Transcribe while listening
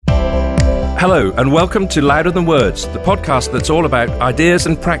Hello and welcome to Louder Than Words, the podcast that's all about ideas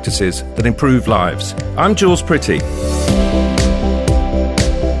and practices that improve lives. I'm Jules Pretty.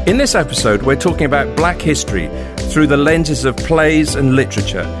 In this episode, we're talking about Black history through the lenses of plays and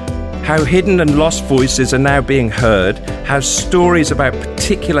literature, how hidden and lost voices are now being heard, how stories about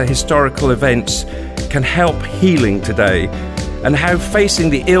particular historical events can help healing today, and how facing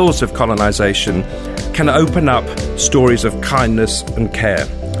the ills of colonisation can open up stories of kindness and care.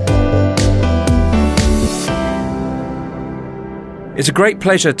 It's a great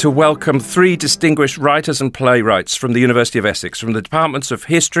pleasure to welcome three distinguished writers and playwrights from the University of Essex, from the Departments of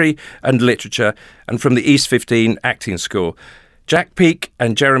History and Literature and from the East 15 Acting School. Jack Peake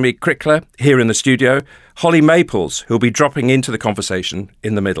and Jeremy Crickler here in the studio, Holly Maples, who'll be dropping into the conversation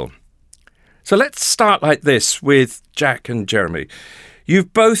in the middle. So let's start like this with Jack and Jeremy.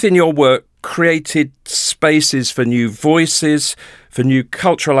 You've both in your work created spaces for new voices, for new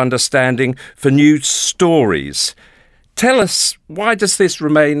cultural understanding, for new stories. Tell us, why does this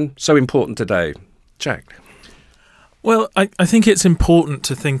remain so important today? Jack? Well, I think it's important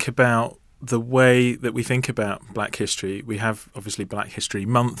to think about the way that we think about Black history. We have, obviously, Black History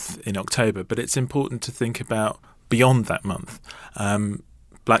Month in October, but it's important to think about beyond that month.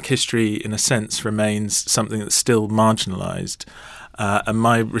 Black history, in a sense, remains something that's still marginalised. And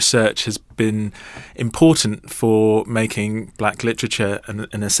my research has been important for making Black literature, and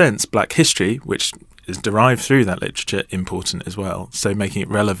in a sense, Black history, which is derived through that literature, important as well. So making it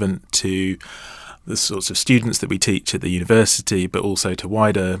relevant to the sorts of students that we teach at the university, but also to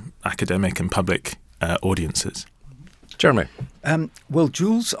wider academic and public audiences. Jeremy? Well,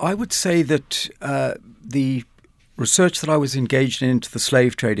 Jules, I would say that the research that I was engaged in into the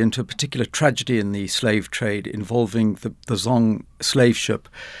slave trade, into a particular tragedy in the slave trade involving the Zong slave ship,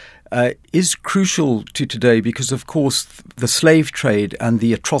 is crucial to today because, of course, the slave trade and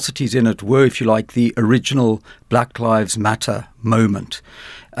the atrocities in it were, if you like, the original Black Lives Matter moment.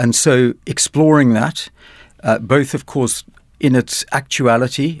 And so exploring that, both, of course, in its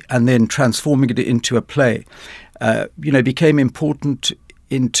actuality and then transforming it into a play, became important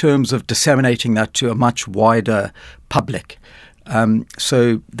in terms of disseminating that to a much wider public.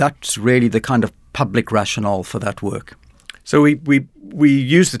 So that's really the kind of public rationale for that work. So we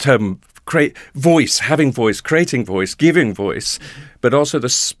use the term having voice, creating voice, giving voice, but also the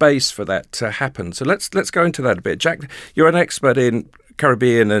space for that to happen. So let's go into that a bit. Jack, you're an expert in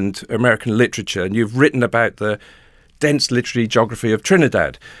Caribbean and American literature, and you've written about the dense literary geography of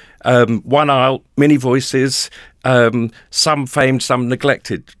Trinidad. One isle, many voices, some famed, some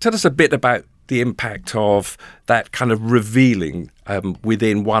neglected. Tell us a bit about the impact of that kind of revealing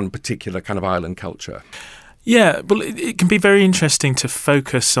within one particular kind of island culture. Yeah, well, it can be very interesting to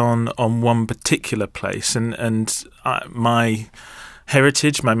focus on one particular place. And my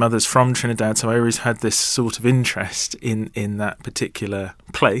heritage, my mother's from Trinidad, so I always had this sort of interest in that particular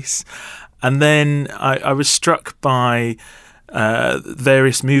place. And then I was struck by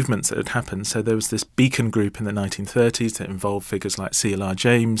various movements that had happened. So there was this Beacon group in the 1930s that involved figures like C.L.R.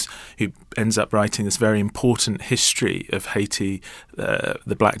 James, who ends up writing this very important history of Haiti,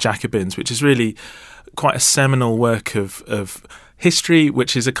 the Black Jacobins, which is really quite a seminal work of history,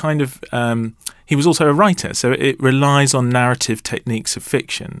 which is a kind of... he was also a writer, so it relies on narrative techniques of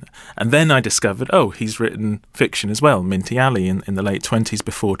fiction. And then I discovered, he's written fiction as well, Minty Alley in the late 20s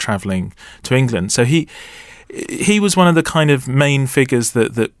before travelling to England. So he was one of the kind of main figures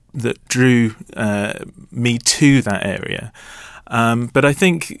that drew me to that area. But I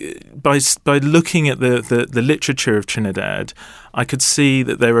think by looking at the literature of Trinidad, I could see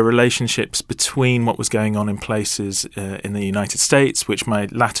that there were relationships between what was going on in places in the United States, which my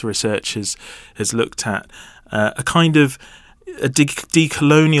latter research has looked at, a kind of a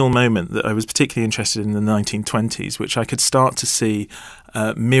decolonial moment that I was particularly interested in the 1920s, which I could start to see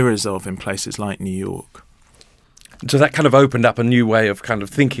mirrors of in places like New York. So that kind of opened up a new way of kind of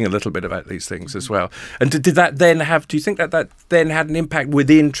thinking a little bit about these things as well. And did that then do you think that then had an impact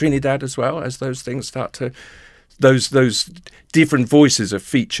within Trinidad as well, as those things start to, those different voices are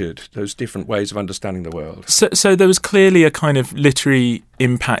featured, those different ways of understanding the world? So there was clearly a kind of literary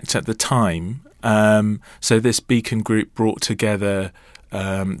impact at the time. So this Beacon group brought together,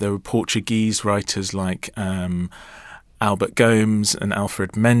 there were Portuguese writers like Albert Gomes and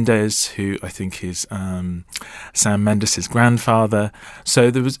Alfred Mendes, who I think is Sam Mendes' grandfather.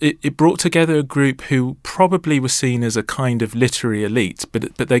 So it brought together a group who probably were seen as a kind of literary elite,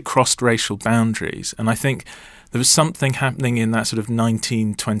 but they crossed racial boundaries. And I think there was something happening in that sort of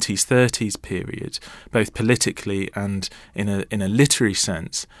 1920s, 30s period, both politically and in a literary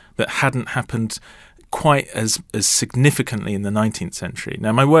sense, that hadn't happened quite as significantly in the 19th century.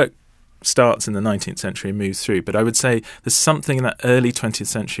 Now, my work starts in the 19th century and moves through. But I would say there's something in that early 20th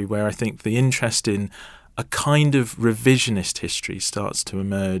century where I think the interest in a kind of revisionist history starts to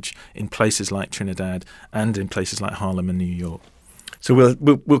emerge in places like Trinidad and in places like Harlem and New York. So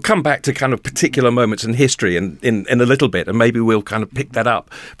we'll come back to kind of particular moments in history in a little bit, and maybe we'll kind of pick that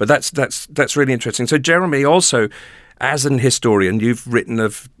up. But that's really interesting. So Jeremy, also as an historian, you've written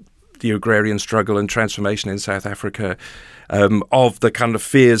of the agrarian struggle and transformation in South Africa, of the kind of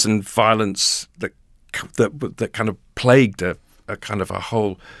fears and violence that kind of plagued a kind of a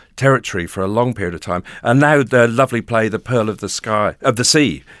whole territory for a long period of time, and now the lovely play The Pearl of the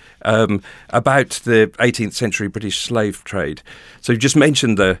Sea, about the 18th century British slave trade. So you just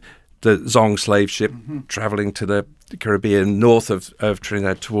mentioned the Zong slave ship travelling to the Caribbean north of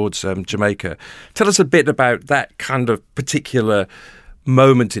Trinidad towards Jamaica. Tell us a bit about that kind of particular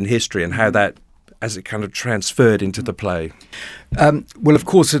moment in history and how that, as it kind of transferred into the play. Well, of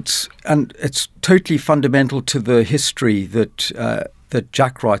course, it's totally fundamental to the history that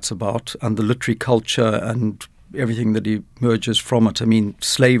Jack writes about, and the literary culture and everything that emerges from it. I mean,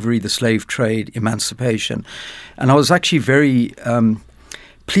 slavery, the slave trade, emancipation. And I was actually very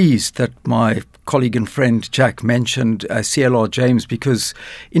pleased that my colleague and friend Jack mentioned C.L.R. James, because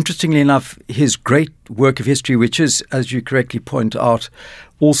interestingly enough, his great work of history, which is, as you correctly point out,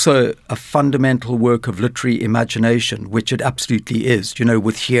 also a fundamental work of literary imagination, which it absolutely is,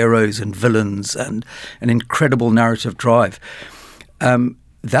 with heroes and villains and an incredible narrative drive.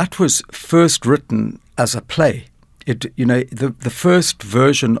 That was first written as a play. The first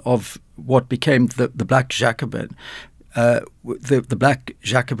version of what became the Black Jacobin, the Black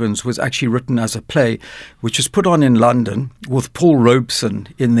Jacobins, was actually written as a play, which was put on in London with Paul Robeson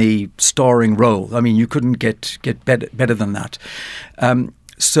in the starring role. I mean, you couldn't get better than that.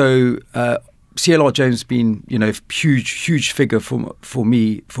 So C.L.R. James being, huge figure for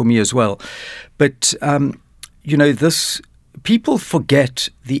me as well. But this. People forget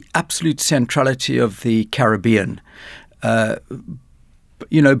the absolute centrality of the Caribbean, both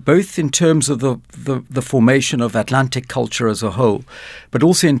in terms of the formation of Atlantic culture as a whole, but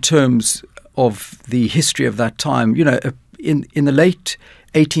also in terms of the history of that time. In the late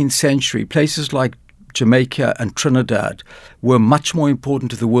 18th century, places like Jamaica and Trinidad were much more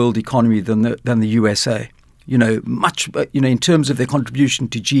important to the world economy than the USA. Much, in terms of their contribution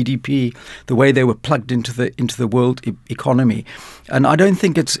to GDP, the way they were plugged into the world economy. And I don't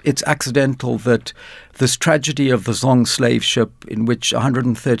think it's accidental that this tragedy of the Zong slave ship,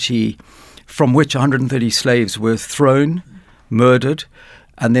 from which 130 slaves were thrown, murdered,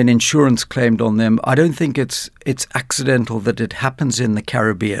 and then insurance claimed on them. I don't think it's accidental that it happens in the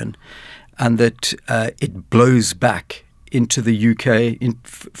Caribbean, and that it blows back into the UK,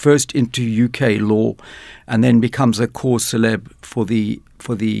 first into UK law, and then becomes a cause célèbre for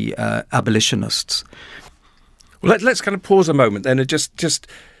the abolitionists. Well, let's kind of pause a moment then and just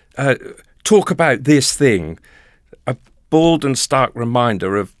talk about this thing, a bald and stark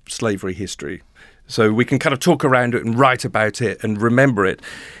reminder of slavery history. So we can kind of talk around it and write about it and remember it.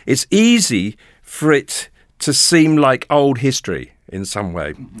 It's easy for it to seem like old history in some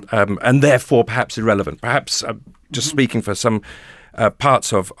way, and therefore perhaps irrelevant. Perhaps just speaking for some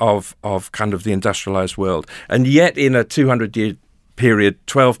parts of kind of the industrialized world. And yet in a 200-year period,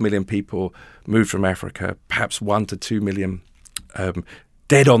 12 million people moved from Africa, perhaps 1 to 2 million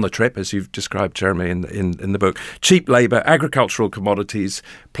dead on the trip, as you've described, Jeremy, in the book. Cheap labour, agricultural commodities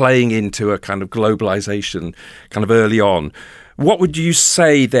playing into a kind of globalization kind of early on. What would you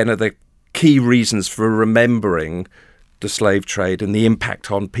say then are the key reasons for remembering the slave trade and the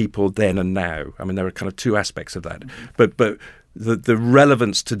impact on people then and now? I mean, there are kind of two aspects of that, but the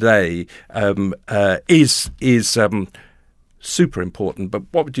relevance today is super important. But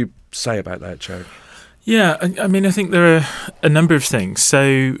what would you say about that, Joe? Yeah, I mean, I think there are a number of things.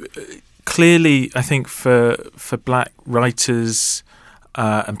 So clearly, I think for black writers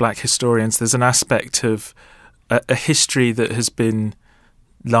and black historians, there's an aspect of a history that has been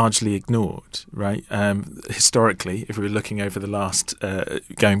largely ignored, right? Historically, if we were looking over the last,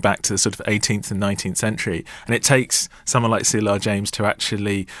 going back to the sort of 18th and 19th century, and it takes someone like C.L.R. James to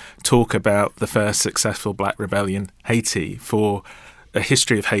actually talk about the first successful black rebellion, Haiti, for a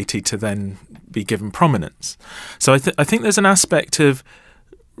history of Haiti to then be given prominence. So I think there's an aspect of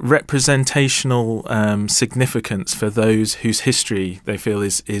representational significance for those whose history they feel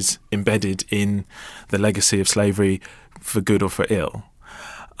is embedded in the legacy of slavery for good or for ill.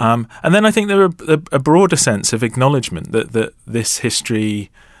 And then I think there are a broader sense of acknowledgement that this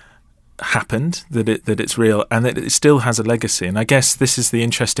history happened, that it's real, and that it still has a legacy. And I guess this is the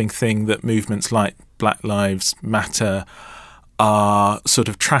interesting thing that movements like Black Lives Matter are sort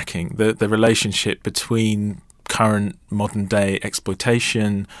of tracking the relationship between current modern day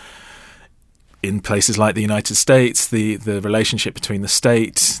exploitation in places like the United States, the relationship between the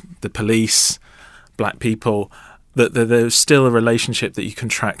state, the police, black people, that there's still a relationship that you can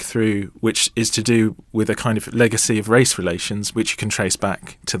track through, which is to do with a kind of legacy of race relations, which you can trace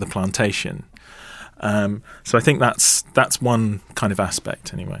back to the plantation. So I think that's one kind of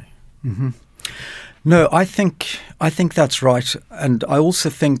aspect, anyway. Mm-hmm. No, I think that's right, and I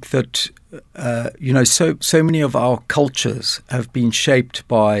also think that so many of our cultures have been shaped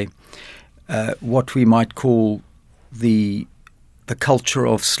by what we might call the culture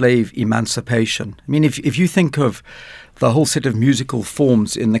of slave emancipation. I mean, if you think of the whole set of musical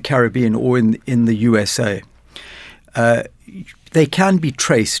forms in the Caribbean or in the USA, they can be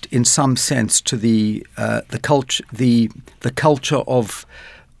traced in some sense to the culture of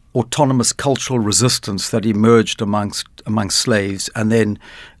autonomous cultural resistance that emerged amongst slaves, and then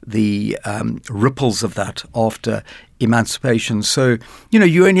the ripples of that after emancipation. So,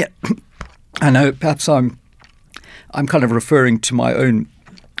 you only I know perhaps I'm kind of referring to my own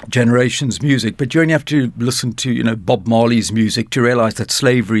generation's music, but you only have to listen to, Bob Marley's music to realize that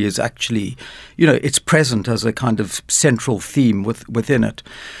slavery is actually, it's present as a kind of central theme within it.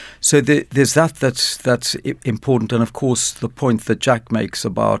 So there's that's important. And of course, the point that Jack makes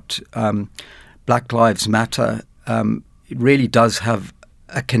about Black Lives Matter, it really does have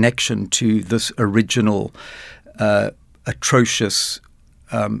a connection to this original atrocious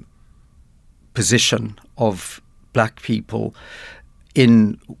position of black people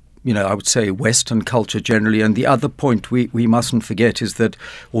in, I would say Western culture generally. And the other point we mustn't forget is that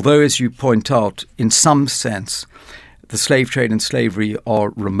although, as you point out, in some sense, the slave trade and slavery are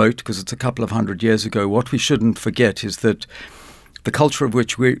remote because it's a couple of hundred years ago, what we shouldn't forget is that the culture of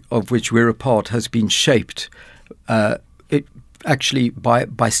which we're a part has been shaped actually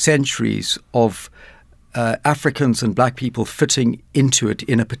by centuries of Africans and black people fitting into it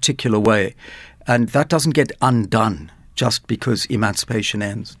in a particular way. And that doesn't get undone just because emancipation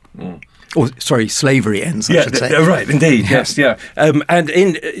ends. Mm. Or, sorry, slavery ends, I should say. Right, indeed, yes, yeah. It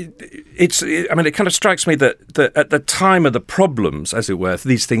kind of strikes me that at the time of the problems, as it were,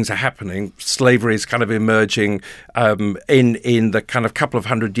 these things are happening. Slavery is kind of emerging in the kind of couple of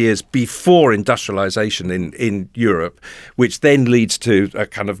hundred years before industrialization in Europe, which then leads to a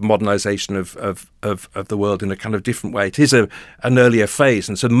kind of modernization of the world in a kind of different way. It is an earlier phase,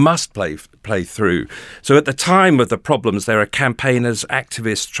 and so must play through. So at the time of the problems, there are campaigners,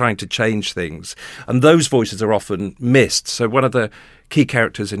 activists trying to change things, and those voices are often missed. So one of the key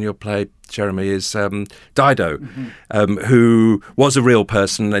characters in your play, Jeremy, is Dido, who was a real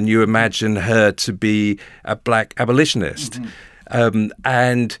person, and you imagine her to be a black abolitionist.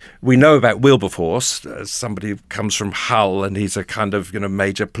 And we know about Wilberforce, somebody who comes from Hull, and he's a kind of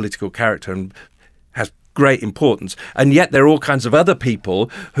major political character and has great importance. And yet there are all kinds of other people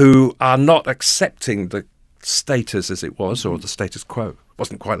who are not accepting the status as it was, or the status quo.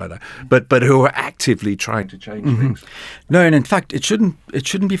 Wasn't quite like that, but who are actively trying to change things. No, and in fact, it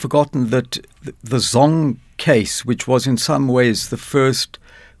shouldn't be forgotten that the Zong case, which was in some ways the first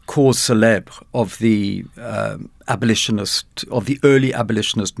cause célèbre of the early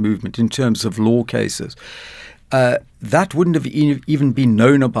abolitionist movement in terms of law cases, that wouldn't have even been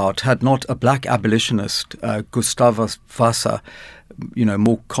known about had not a black abolitionist, Gustavus Vassa,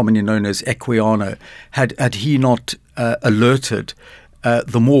 more commonly known as Equiano, had he not alerted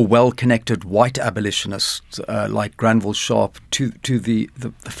the more well-connected white abolitionists like Granville Sharp to the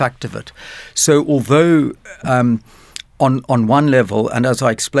fact of it. So although on one level, and as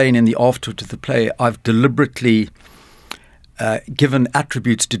I explain in the afterword to the play, I've deliberately given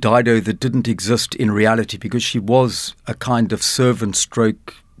attributes to Dido that didn't exist in reality, because she was a kind of servant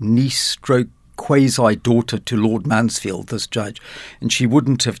stroke niece stroke quasi-daughter to Lord Mansfield, this judge, and she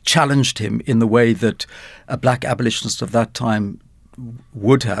wouldn't have challenged him in the way that a black abolitionist of that time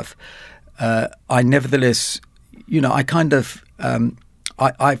would have. I nevertheless, I kind of,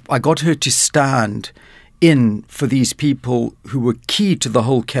 I got her to stand in for these people who were key to the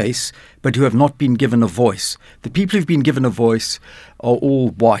whole case, but who have not been given a voice. The people who've been given a voice are all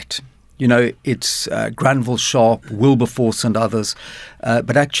white. It's Granville Sharp, Wilberforce and others,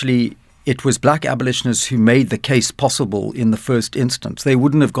 but actually it was black abolitionists who made the case possible in the first instance. They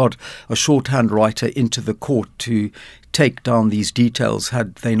wouldn't have got a shorthand writer into the court to take down these details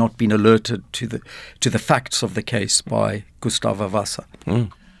had they not been alerted to the facts of the case by Gustavo Vassa.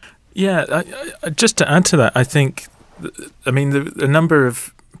 Mm. Yeah, just to add to that, I think, the number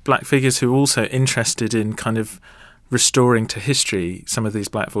of black figures who are also interested in kind of restoring to history some of these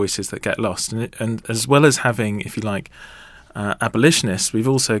black voices that get lost, and as well as having, if you like, abolitionists, we've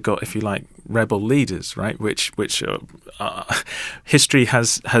also got, if you like, rebel leaders, right? Which history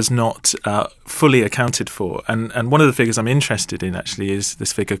has not fully accounted for. And one of the figures I'm interested in actually is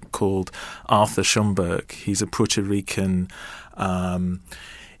this figure called Arthur Schomburg. He's a Puerto Rican.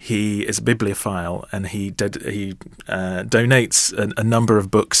 He is a bibliophile, and he donates a number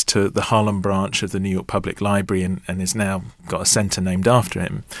of books to the Harlem branch of the New York Public Library, and has now got a centre named after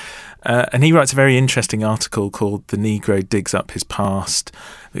him. And he writes a very interesting article called "The Negro Digs Up His Past,"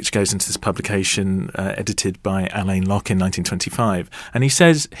 which goes into this publication edited by Alain Locke in 1925. And he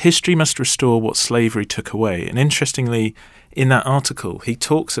says history must restore what slavery took away. And interestingly, in that article, he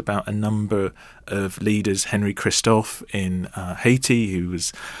talks about a number of leaders, Henry Christophe in Haiti, who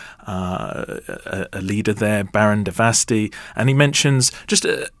was a leader there, Baron de Vasty, and he mentions just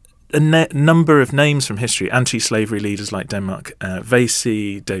a number of names from history, anti-slavery leaders like Denmark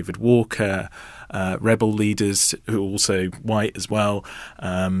Vesey, David Walker, rebel leaders who are also white as well,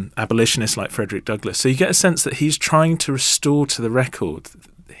 abolitionists like Frederick Douglass. So you get a sense that he's trying to restore to the record,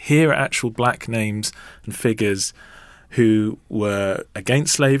 here are actual black names and figures who were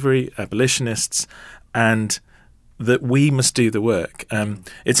against slavery, abolitionists, and that we must do the work.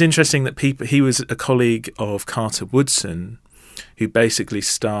 It's interesting that he was a colleague of Carter Woodson, who basically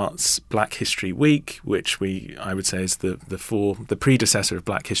starts Black History Week, which I would say is the predecessor of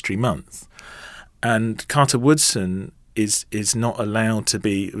Black History Month. And Carter Woodson is not allowed to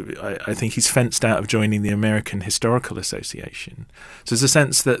be, I think he's fenced out of joining the American Historical Association. So there's a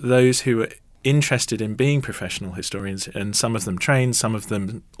sense that those who are interested in being professional historians, and some of them trained, some of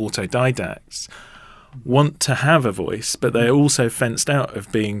them autodidacts, want to have a voice, but they're also fenced out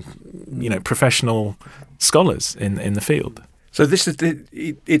of being, professional scholars in the field. So this is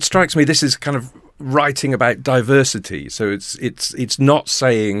it strikes me this is kind of writing about diversity. So it's not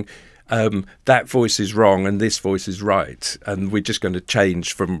saying that voice is wrong and this voice is right, and we're just going to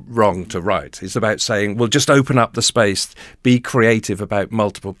change from wrong to right. It's about saying, well, just open up the space, be creative about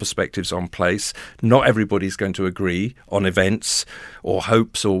multiple perspectives on place. Not everybody's going to agree on events or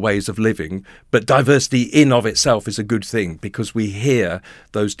hopes or ways of living, but diversity in of itself is a good thing because we hear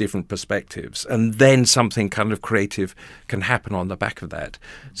those different perspectives, and then something kind of creative can happen on the back of that.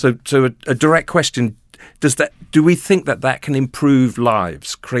 So a direct question: do we think that can improve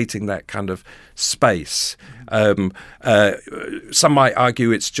lives, creating that kind of space? Some might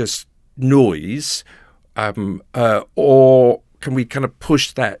argue it's just noise, or can we kind of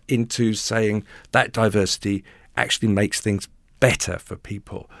push that into saying that diversity actually makes things better for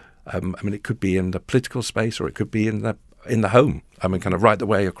people? It could be in the political space, or it could be in the home. Kind of right the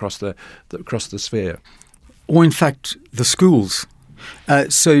way across the sphere, or in fact the schools.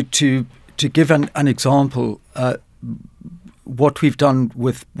 So to give an example, what we've done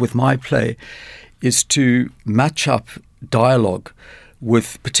with my play is to match up dialogue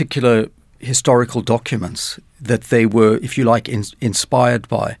with particular historical documents that they were, if you like, inspired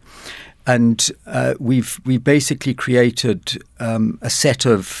by. And we've basically created a set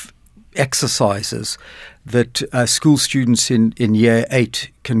of exercises that school students in year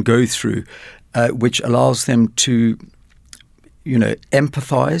 8 can go through, which allows them to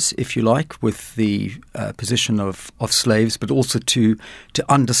empathize, if you like, with the position of slaves, but also to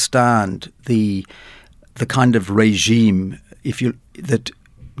understand the kind of regime, that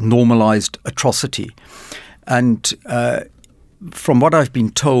normalized atrocity. And from what I've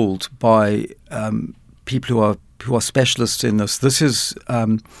been told by people who are specialists in this is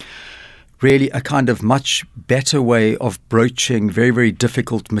really a kind of much better way of broaching very, very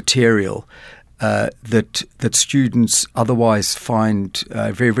difficult material that students otherwise find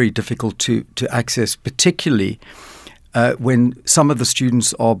very, very difficult to access, particularly when some of the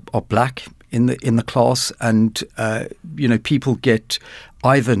students are black in the class, and people get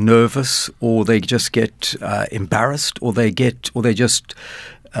either nervous, or they just get embarrassed, or they just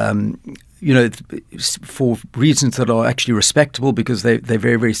for reasons that are actually respectable, because they're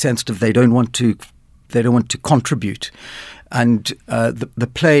very, very sensitive. They don't want to contribute, and the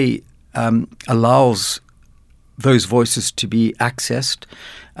play allows those voices to be accessed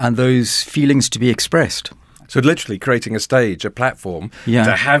and those feelings to be expressed. So literally creating a stage, a platform to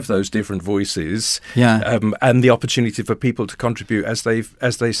have those different voices, and the opportunity for people to contribute as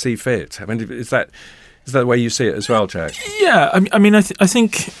they see fit. Is that the way you see it as well, Jack? Yeah, I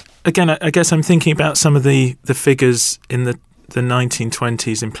think again, I guess I'm thinking about some of the figures in the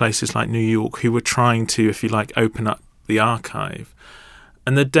 1920s in places like New York who were trying to, if you like, open up the archive.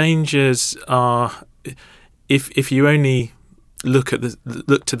 And the dangers are, if you only look to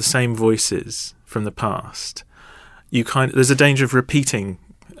the same voices from the past, there's a danger of repeating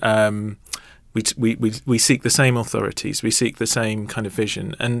we seek the same authorities, we seek the same kind of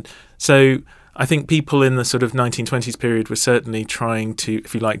vision. And so I think people in the sort of 1920s period were certainly trying to,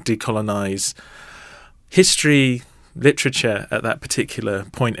 if you like, decolonize history, literature at that particular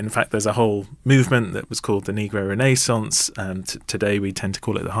point. In fact, there's a whole movement that was called the Negro Renaissance, and today we tend to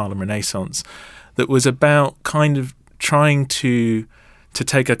call it the Harlem Renaissance, that was about kind of trying to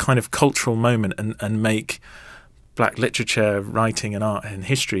take a kind of cultural moment and make black literature, writing and art and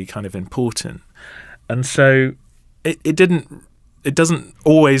history kind of important. And so it doesn't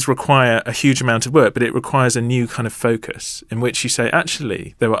always require a huge amount of work, but it requires a new kind of focus in which you say,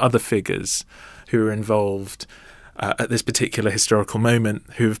 actually, there were other figures who were involved at this particular historical moment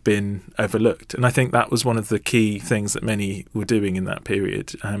who have been overlooked. And I think that was one of the key things that many were doing in that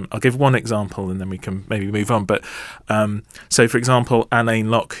period. I'll give one example and then we can maybe move on. But so, for example,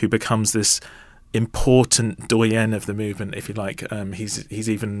 Alain Locke, who becomes this important doyen of the movement, if you like. He's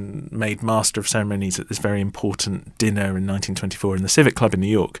even made master of ceremonies at this very important dinner in 1924 in the Civic Club in New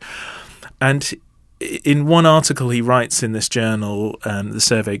York. And in one article he writes in this journal, the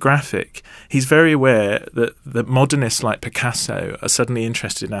Survey Graphic, he's very aware that modernists like Picasso are suddenly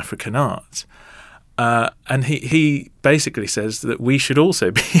interested in African art. And he basically says that we should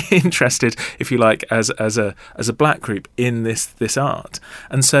also be interested, if you like, as a black group in this art.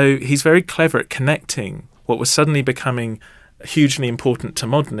 And so he's very clever at connecting what was suddenly becoming hugely important to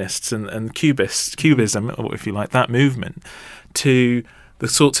modernists and Cubism, or if you like, that movement, to the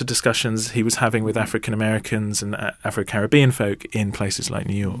sorts of discussions he was having with African Americans and Afro-Caribbean folk in places like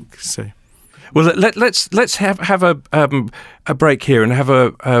New York. So. Well, let's have a break here and have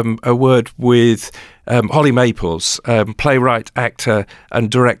a word with Holly Maples, playwright, actor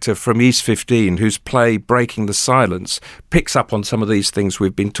and director from East 15, whose play Breaking the Silence picks up on some of these things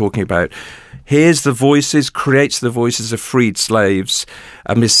we've been talking about. Hears the voices, creates the voices of freed slaves,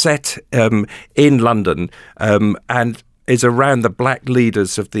 is set in London and is around the black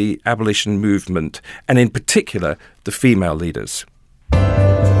leaders of the abolition movement, and in particular the female leaders.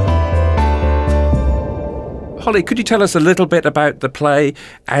 Holly, could you tell us a little bit about the play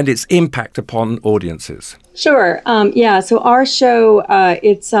and its impact upon audiences? Sure. So our show,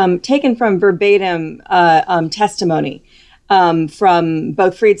 it's taken from verbatim testimony from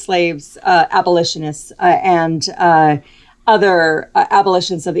both freed slaves, abolitionists, and other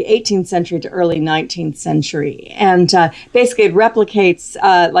abolitionists of the 18th century to early 19th century. And basically it replicates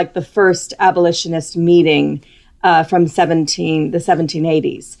like the first abolitionist meeting from the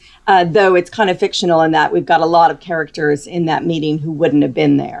 1780s. Though it's kind of fictional in that we've got a lot of characters in that meeting who wouldn't have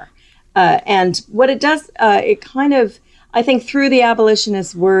been there. And what it does, it kind of, I think through the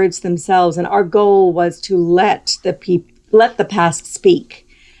abolitionist words themselves, and our goal was to let the past speak.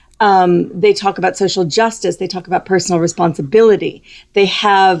 They talk about social justice. They talk about personal responsibility. They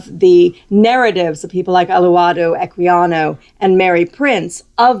have the narratives of people like Aluado, Equiano, and Mary Prince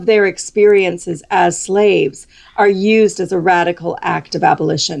of their experiences as slaves are used as a radical act of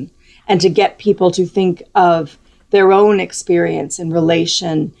abolition and to get people to think of their own experience in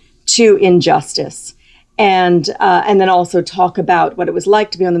relation to injustice and then also talk about what it was like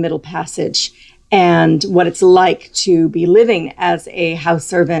to be on the Middle Passage and what it's like to be living as a house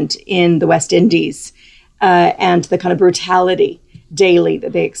servant in the West Indies and the kind of brutality daily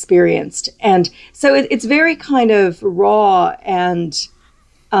that they experienced. And so it's very kind of raw and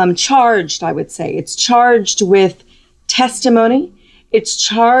charged, I would say. It's charged with testimony. It's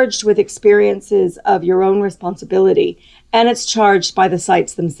charged with experiences of your own responsibility. And it's charged by the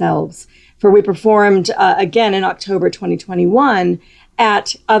sites themselves. For we performed again in October 2021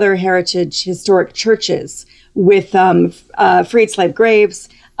 at other heritage historic churches with freed slave graves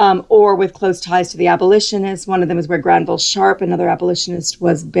or with close ties to the abolitionists. One of them is where Granville Sharp, another abolitionist,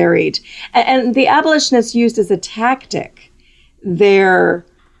 was buried. And the abolitionists used as a tactic their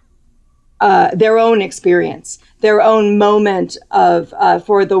own experience, their own moment of,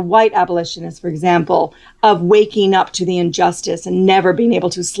 for the white abolitionists, for example, of waking up to the injustice and never being able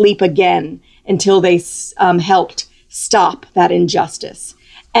to sleep again until they helped stop that injustice.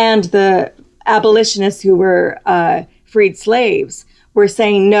 And the abolitionists who were freed slaves were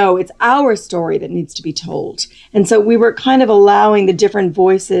saying, no, it's our story that needs to be told. And so we were kind of allowing the different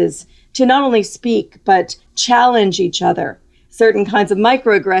voices to not only speak, but challenge each other. Certain kinds of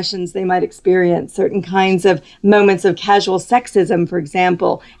microaggressions they might experience, certain kinds of moments of casual sexism, for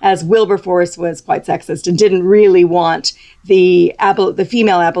example, as Wilberforce was quite sexist and didn't really want the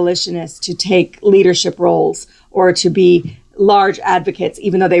female abolitionists to take leadership roles or to be large advocates,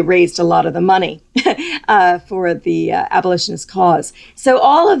 even though they raised a lot of the money for the abolitionist cause. So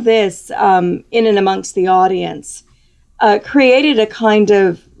all of this in and amongst the audience created a kind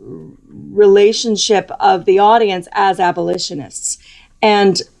of relationship of the audience as abolitionists.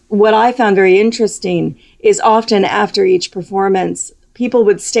 And what I found very interesting is often after each performance, people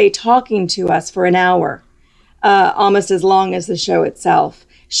would stay talking to us for an hour, almost as long as the show itself,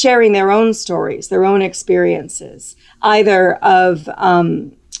 sharing their own stories, their own experiences, either of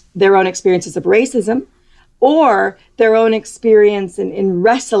their own experiences of racism or their own experience in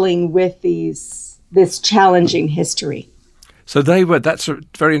wrestling with this challenging history. So that's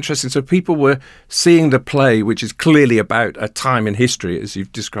very interesting. So people were seeing the play, which is clearly about a time in history, as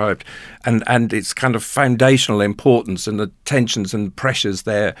you've described, and its kind of foundational importance and the tensions and pressures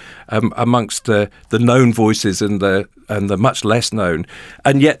there amongst the known voices and the much less known,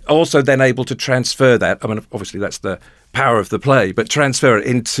 and yet also then able to transfer that. I mean, obviously that's the power of the play, but transfer it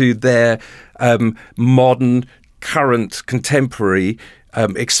into their modern, current, contemporary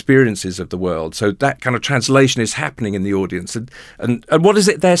experiences of the world. So that kind of translation is happening in the audience. And what is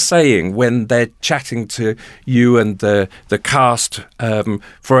it they're saying when they're chatting to you and the cast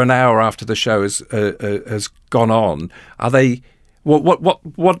for an hour after the show has gone on? Are they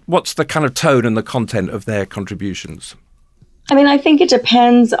what's the kind of tone and the content of their contributions? I mean, I think it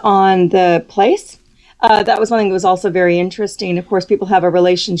depends on the place. That was one thing that was also very interesting. Of course, people have a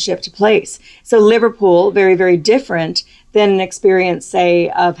relationship to place. So Liverpool, very, very different than an experience,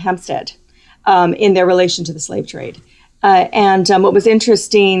 say, of Hampstead in their relation to the slave trade. And what was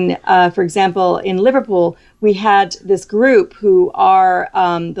interesting, for example, in Liverpool, we had this group who are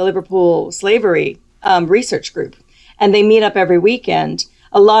the Liverpool Slavery Research Group, and they meet up every weekend.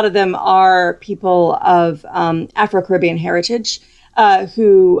 A lot of them are people of Afro-Caribbean heritage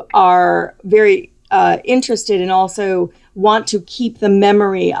who are very interested and also want to keep the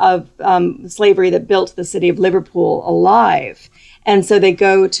memory of slavery that built the city of Liverpool alive. And so they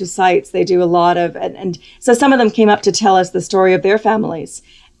go to sites, they do a lot of, and so some of them came up to tell us the story of their families.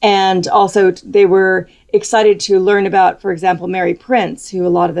 And also they were excited to learn about, for example, Mary Prince, who a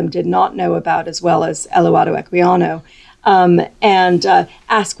lot of them did not know about, as well as Eluado Equiano. And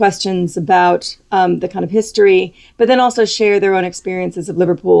ask questions about the kind of history, but then also share their own experiences of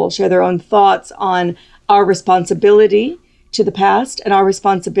Liverpool, share their own thoughts on our responsibility to the past and our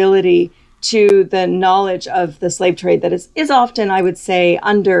responsibility to the knowledge of the slave trade that is often, I would say,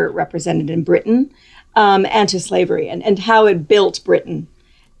 underrepresented in Britain, and to slavery and how it built Britain.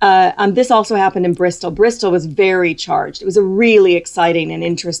 This also happened in Bristol. Bristol was very charged. It was a really exciting and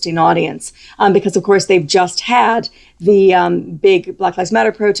interesting audience because, of course, they've just had the big Black Lives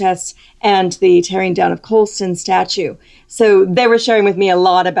Matter protests and the tearing down of Colston's statue. So they were sharing with me a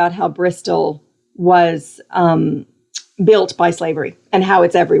lot about how Bristol was built by slavery and how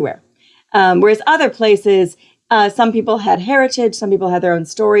it's everywhere. Whereas other places, some people had heritage, some people had their own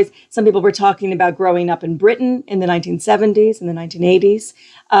stories. Some people were talking about growing up in Britain in the 1970s and the 1980s.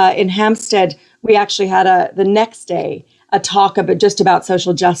 In Hampstead, we actually had the next day a talk about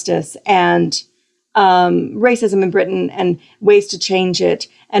social justice and racism in Britain and ways to change it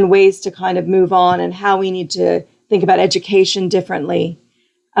and ways to kind of move on and how we need to think about education differently.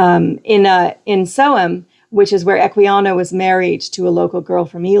 In Soham, which is where Equiano was married to a local girl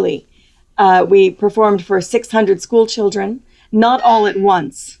from Ely, we performed for 600 school children, not all at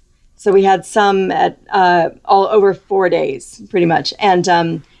once. So we had some at all over 4 days, pretty much, and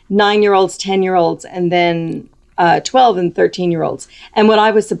 9-year-olds, 10-year-olds, and then 12 and 13-year-olds. And what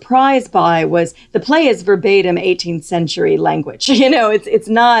I was surprised by was the play is verbatim 18th century language. You know, it's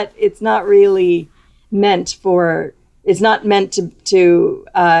not really meant for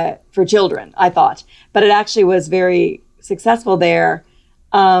for children, I thought, but it actually was very successful there.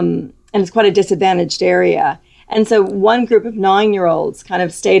 And it's quite a disadvantaged area. And so one group of 9-year-olds kind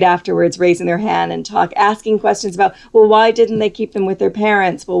of stayed afterwards, raising their hand and asking questions about, well, why didn't they keep them with their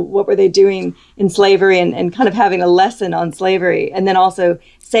parents? Well, what were they doing in slavery, and kind of having a lesson on slavery. And then also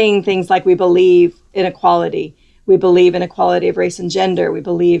saying things like, we believe in equality. We believe in equality of race and gender. We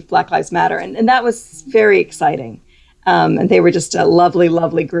believe Black Lives Matter. And that was very exciting. And they were just a lovely,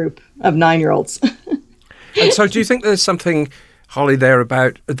 lovely group of 9-year-olds. And so do you think there's something, Holly, there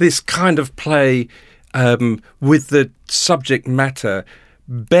about this kind of play with the subject matter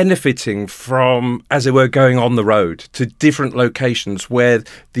benefiting from, as it were, going on the road to different locations where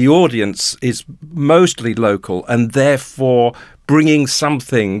the audience is mostly local and therefore bringing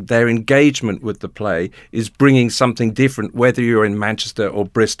something, their engagement with the play is bringing something different, whether you're in Manchester or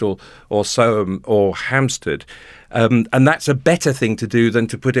Bristol or Soham or Hampstead. And that's a better thing to do than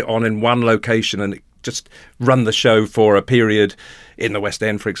to put it on in one location and just run the show for a period in the West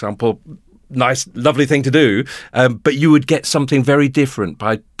End, for example. Nice, lovely thing to do, but you would get something very different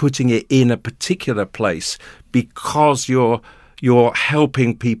by putting it in a particular place because you're you're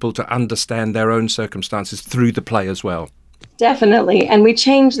helping people to understand their own circumstances through the play as well. Definitely. And we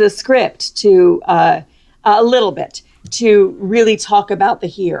changed the script to a little bit to really talk about the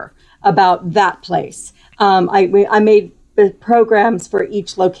here, about that place. I made the programs for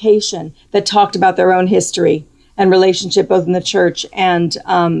each location that talked about their own history and relationship, both in the church and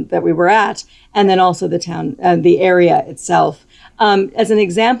that we were at, and then also the town, the area itself. As an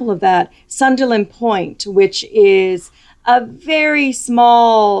example of that, Sunderland Point, which is a very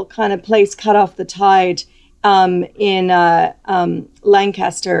small kind of place cut off the tide in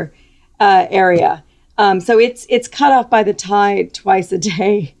Lancaster area. So it's cut off by the tide twice a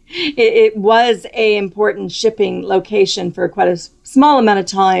day. It was a important shipping location for quite a small amount of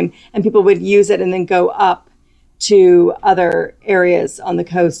time, and people would use it and then go up to other areas on the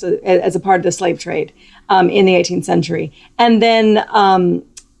coast as a part of the slave trade in the 18th century. And then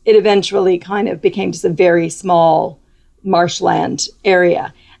it eventually kind of became just a very small marshland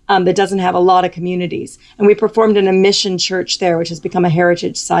area that doesn't have a lot of communities. And we performed in a mission church there, which has become a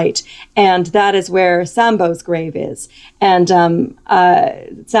heritage site. And that is where Sambo's grave is. And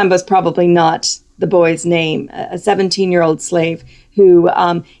Sambo's probably not the boy's name, a 17-year-old slave who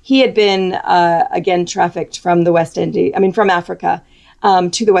he had been, again, trafficked from the West Indies, from Africa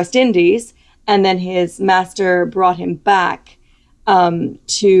to the West Indies. And then his master brought him back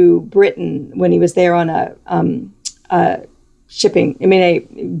to Britain when he was there on a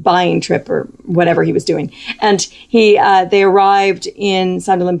buying trip or whatever he was doing. And they arrived in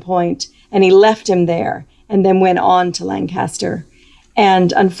Sunderland Point, and he left him there and then went on to Lancaster.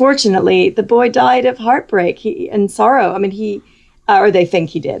 And unfortunately, the boy died of heartbreak and sorrow. Or they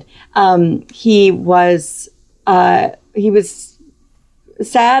think he did. He was sad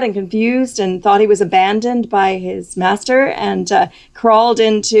and confused and thought he was abandoned by his master and crawled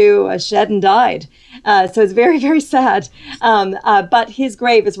into a shed and died. So it's very, very sad. But his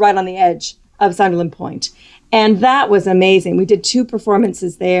grave is right on the edge of Sunderland Point. And that was amazing. We did 2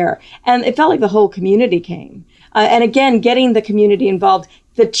 performances there, and it felt like the whole community came. And again, getting the community involved.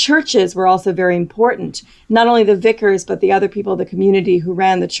 The churches were also very important, not only the vicars, but the other people of the community who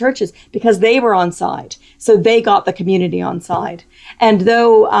ran the churches, because they were on side. So they got the community on side. And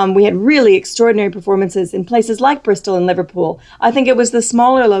though we had really extraordinary performances in places like Bristol and Liverpool, I think it was the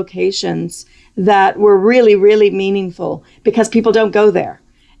smaller locations that were really, really meaningful because people don't go there.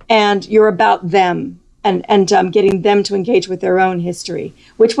 And you're about them and getting them to engage with their own history,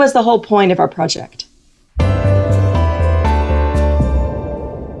 which was the whole point of our project.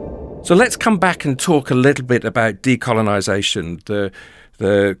 So let's come back and talk a little bit about decolonisation,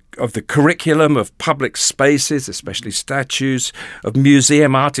 of the curriculum, of public spaces, especially statues, of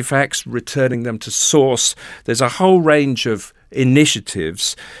museum artefacts, returning them to source. There's a whole range of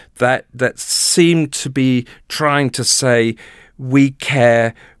initiatives that seem to be trying to say, we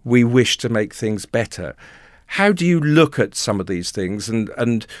care, we wish to make things better. How do you look at some of these things?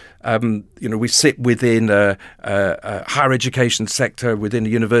 And we sit within a higher education sector, within a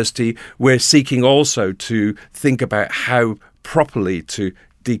university. We're seeking also to think about how properly to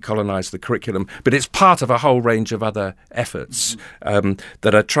decolonise the curriculum. But it's part of a whole range of other efforts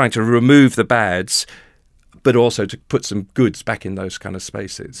that are trying to remove the bads, but also to put some goods back in those kind of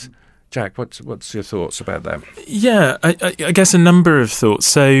spaces. Jack, what's your thoughts about that? Yeah, I guess a number of thoughts.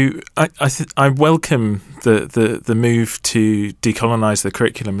 So I welcome the move to decolonise the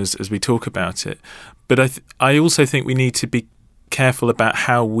curriculum as we talk about it, but I also think we need to be careful about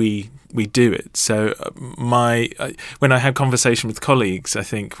how we do it. So when I have conversation with colleagues, I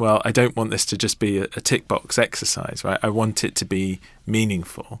think, well, I don't want this to just be a tick box exercise, right? I want it to be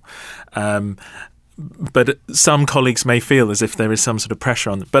meaningful. But some colleagues may feel as if there is some sort of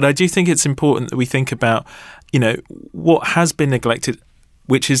pressure on them. But I do think it's important that we think about, what has been neglected,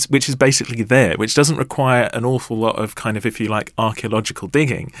 which is basically there, which doesn't require an awful lot of kind of, if you like, archaeological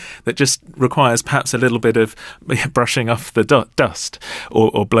digging, that just requires perhaps a little bit of brushing off the dust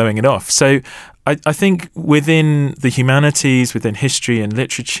or blowing it off. So I think within the humanities, within history and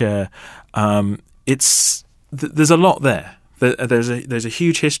literature, there's a lot there. There's a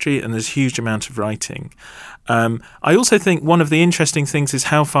huge history and there's a huge amount of writing. I also think one of the interesting things is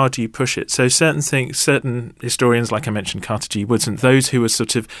how far do you push it? So certain historians, like I mentioned, Carter G. Woodson, those who are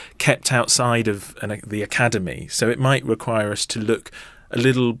sort of kept outside of the academy. So it might require us to look a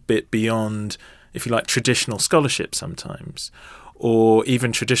little bit beyond, if you like, traditional scholarship sometimes, or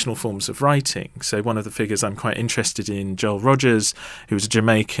even traditional forms of writing. So one of the figures I'm quite interested in, Joel Rogers, who was a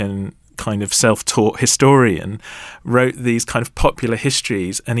Jamaican kind of self-taught historian, wrote these kind of popular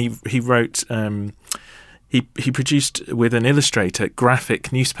histories, and he wrote he produced with an illustrator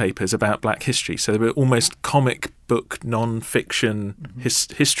graphic newspapers about Black history. So they were almost comic book non-fiction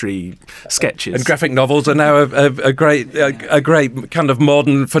history sketches. And graphic novels are now a great kind of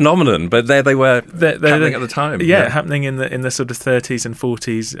modern phenomenon, but there they were happening at the time. Yeah, happening in the sort of 30s and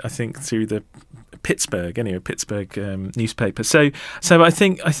 40s, I think, through the Pittsburgh newspaper. So I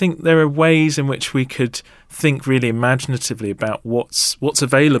think there are ways in which we could think really imaginatively about what's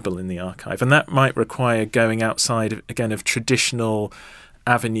available in the archive, and that might require going outside of traditional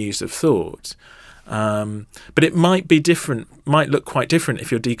avenues of thought. But it might look quite different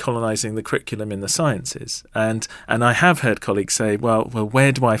if you're decolonising the curriculum in the sciences. And I have heard colleagues say, well,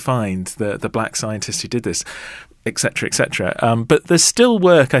 where do I find the black scientist who did this, etc., etc. But there's still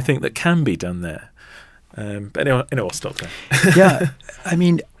work, I think, that can be done there. But anyway, I'll stop there. Yeah, I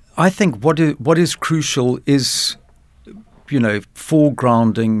mean, I think what is crucial is,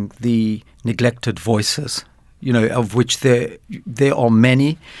 foregrounding the neglected voices, of which there are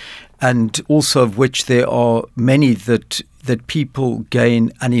many, and also of which there are many that people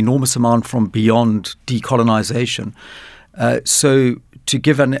gain an enormous amount from beyond decolonisation. So to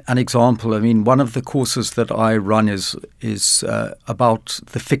give an example, I mean, one of the courses that I run is about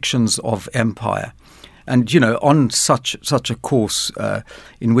the fictions of empire. And, on such a course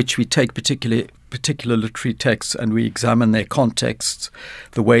in which we take particular literary texts and we examine their contexts,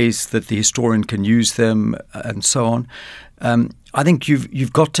 the ways that the historian can use them, and so on, I think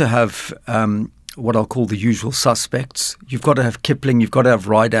you've got to have what I'll call the usual suspects. You've got to have Kipling, you've got to have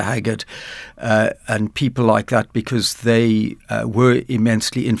Rider Haggard, and people like that, because they were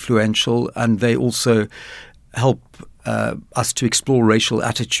immensely influential, and they also help us to explore racial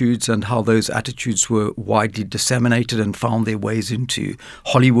attitudes and how those attitudes were widely disseminated and found their ways into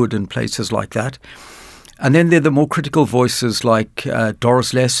Hollywood and places like that. And then there are the more critical voices like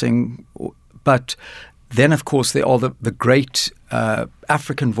Doris Lessing. But then, of course, there are the great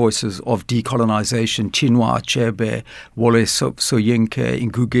African voices of decolonization: Chinua Achebe, Wole Soyinka,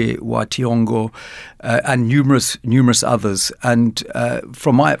 Ngugi wa Thiong'o, and numerous others. And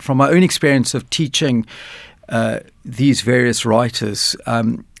from my own experience of teaching these various writers,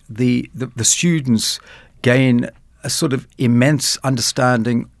 the students gain a sort of immense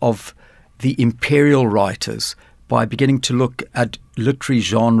understanding of the imperial writers by beginning to look at literary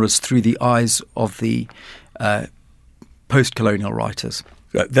genres through the eyes of the post-colonial writers.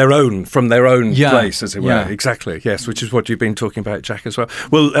 From their own place, as it were. Yeah. Exactly, yes, which is what you've been talking about, Jack, as well.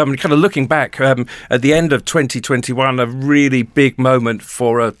 Well, kind of looking back, at the end of 2021, a really big moment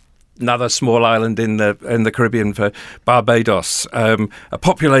for another small island in the Caribbean, for Barbados, a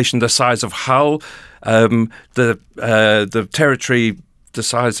population the size of Hull, the territory the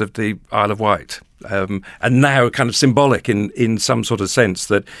size of the Isle of Wight, and now kind of symbolic in some sort of sense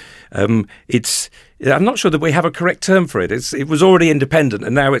that it's. I'm not sure that we have a correct term for it. It was already independent,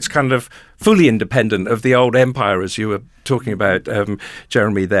 and now it's kind of fully independent of the old empire, as you were talking about,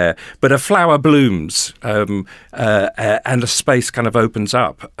 Jeremy, there. But a flower blooms, and a space kind of opens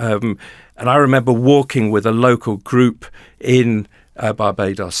up. And I remember walking with a local group in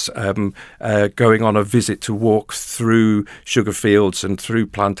Barbados, going on a visit to walk through sugar fields and through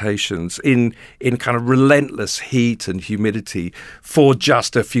plantations in kind of relentless heat and humidity for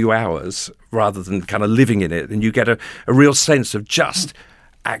just a few hours, rather than kind of living in it. And you get a real sense of just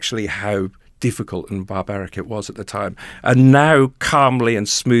actually how difficult and barbaric it was at the time. And now, calmly and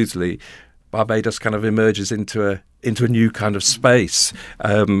smoothly, Barbados kind of emerges into a new kind of space.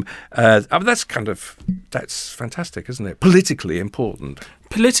 That's fantastic, isn't it? Politically important.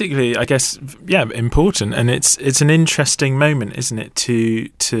 Politically, I guess, yeah, important, and it's an interesting moment, isn't it,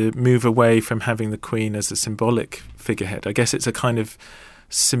 to move away from having the Queen as a symbolic figurehead. I guess it's a kind of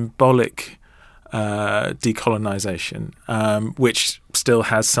symbolic decolonisation, which still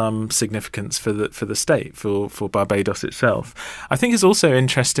has some significance for the state, for Barbados itself. I think it's also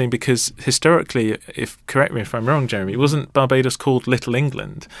interesting because historically, correct me if I'm wrong, Jeremy, wasn't Barbados called Little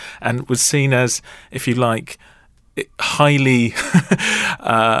England and was seen as, if you like, highly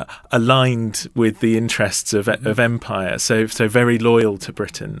aligned with the interests of empire, so very loyal to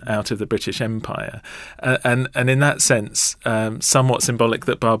Britain out of the British Empire, and in that sense, somewhat symbolic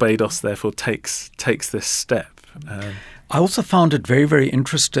that Barbados therefore takes this step. I also found it very, very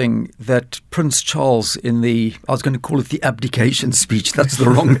interesting that Prince Charles, I was going to call it the abdication speech, that's the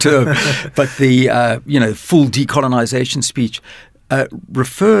wrong term, but the full decolonisation speech,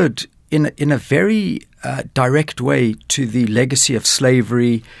 referred in a very direct way to the legacy of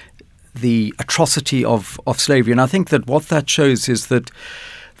slavery, the atrocity of slavery. And I think that what that shows is that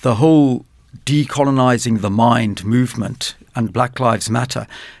the whole decolonizing the mind movement and Black Lives Matter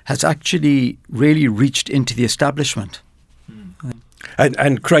has actually really reached into the establishment.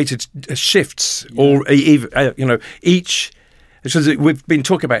 And created shifts, or even, each. So we've been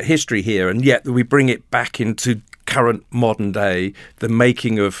talking about history here, and yet we bring it back into current modern day. The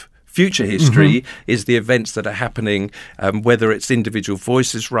making of future history is the events that are happening, whether it's individual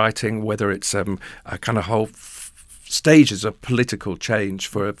voices writing, whether it's a kind of whole stages of political change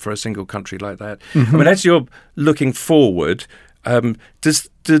for a single country like that. I mean, as you're looking forward,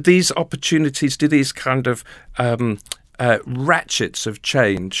 do these opportunities, do these kind of ratchets of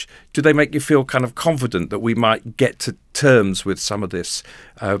change, do they make you feel kind of confident that we might get to terms with some of this?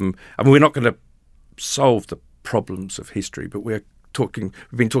 I mean, we're not going to solve the problems of history, but we've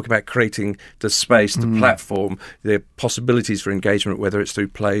been talking about creating the space, the platform, the possibilities for engagement, whether it's through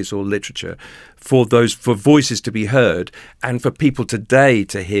plays or literature, for voices to be heard and for people today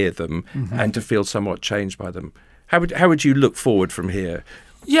to hear them and to feel somewhat changed by them. How would you look forward from here?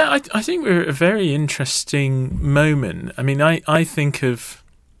 Yeah, I think we're at a very interesting moment. I mean, I think of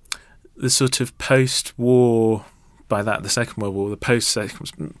the sort of post-war, by that the Second World War, the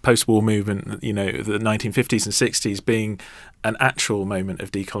post-war movement, the 1950s and 60s being an actual moment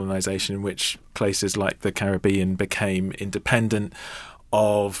of decolonisation in which places like the Caribbean became independent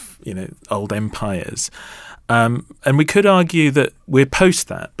of, old empires. And we could argue that we're post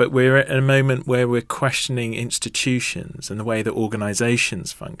that, but we're at a moment where we're questioning institutions and the way that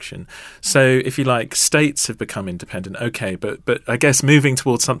organisations function. So, if you like, states have become independent, okay, but I guess moving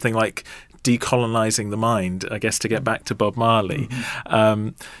towards something like decolonising the mind, I guess to get back to Bob Marley,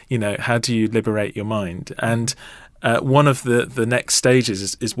 how do you liberate your mind? And one of the next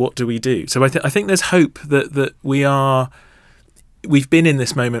stages is what do we do? So I think there's hope that we've been in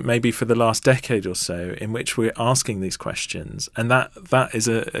this moment maybe for the last decade or so in which we're asking these questions, and that is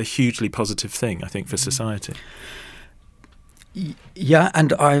a hugely positive thing, I think, for society. Yeah,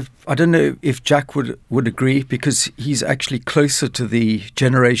 and I don't know if Jack would agree, because he's actually closer to the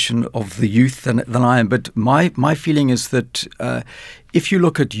generation of the youth than I am. But my feeling is that if you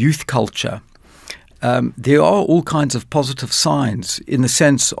look at youth culture, there are all kinds of positive signs in the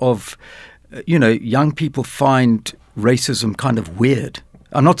sense of, young people find racism kind of weird.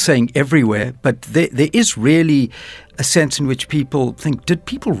 I'm not saying everywhere, but there is really a sense in which people think, did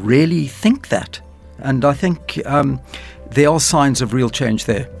people really think that? And I think there are signs of real change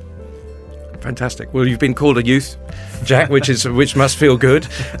there. Fantastic. Well, you've been called a youth, Jack, which must feel good.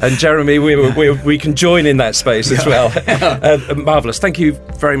 And Jeremy, we can join in that space as well. Marvellous. Thank you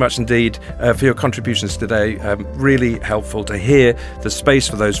very much indeed for your contributions today. Really helpful to hear the space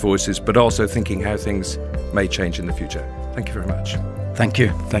for those voices, but also thinking how things may change in the future. Thank you very much. Thank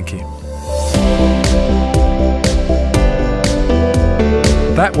you. Thank you.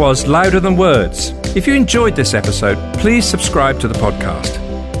 That was Louder Than Words. If you enjoyed this episode, please subscribe to the podcast.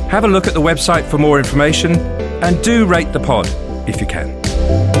 Have a look at the website for more information, and do rate the pod if you can.